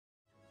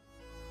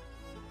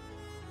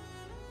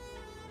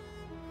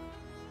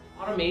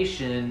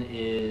Automation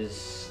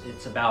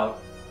it's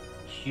about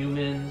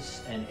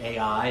humans and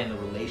AI and the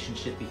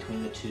relationship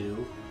between the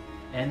two.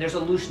 And there's a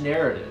loose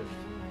narrative.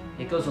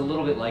 It goes a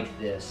little bit like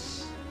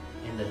this.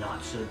 In the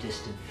not so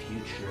distant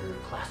future,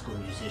 classical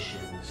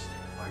musicians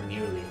are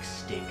nearly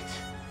extinct.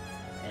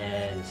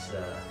 And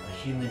a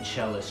human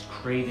cellist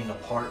craving a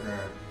partner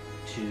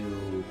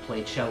to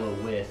play cello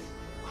with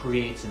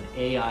creates an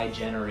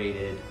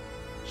AI-generated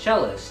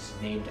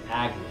cellist named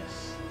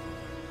Agnes.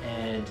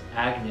 And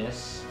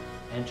Agnes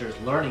enters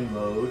learning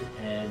mode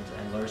and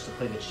learns to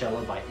play the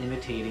cello by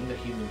imitating the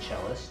human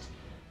cellist.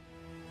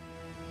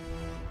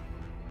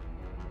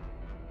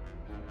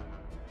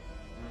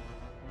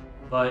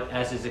 But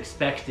as is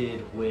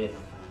expected with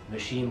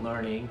machine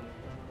learning,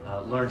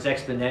 learns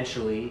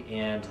exponentially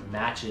and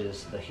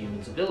matches the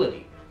human's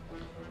ability.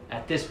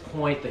 At this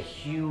point, the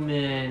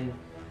human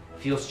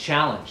feels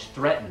challenged,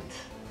 threatened,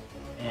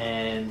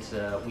 and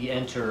we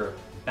enter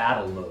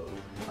battle mode.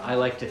 I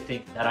like to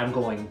think that I'm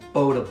going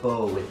bow to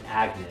bow with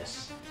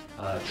Agnes,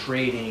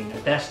 trading the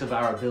best of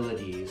our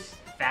abilities.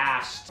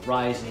 Fast,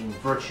 rising,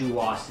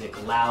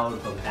 virtuosic,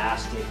 loud,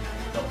 bombastic.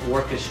 The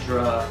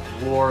orchestra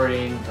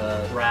roaring,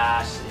 the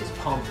brass is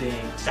pumping,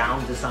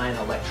 sound design,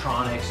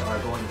 electronics are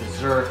going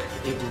berserk.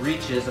 It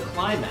reaches a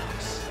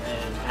climax,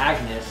 and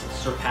Agnes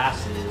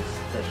surpasses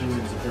the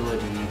human's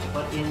ability,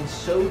 but in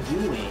so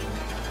doing,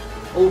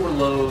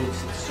 overloads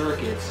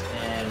circuits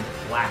and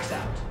blacks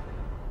out.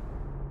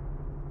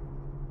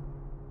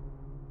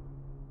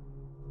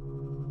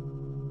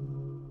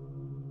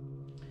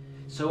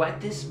 So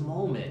at this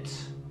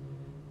moment,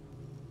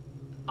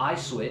 I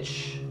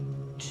switch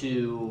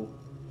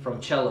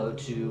from cello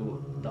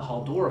to the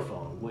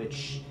halldorophone,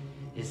 which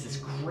is this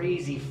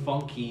crazy,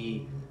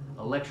 funky,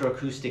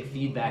 electroacoustic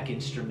feedback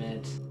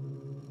instrument.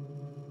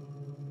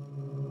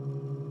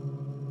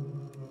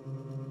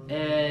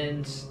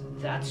 And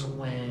that's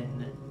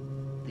when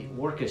the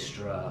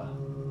orchestra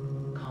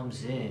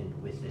comes in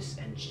with this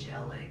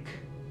angelic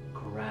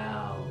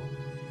growl.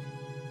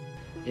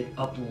 It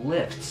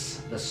uplifts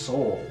the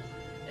soul.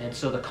 And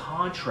so the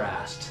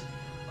contrast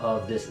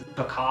of this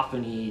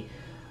cacophony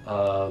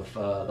of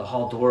the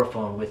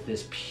halldorophone with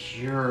this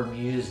pure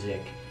music,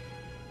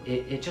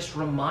 it just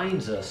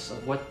reminds us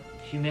of what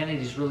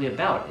humanity is really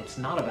about. It's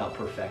not about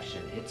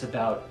perfection. It's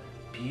about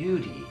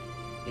beauty.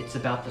 It's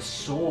about the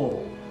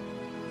soul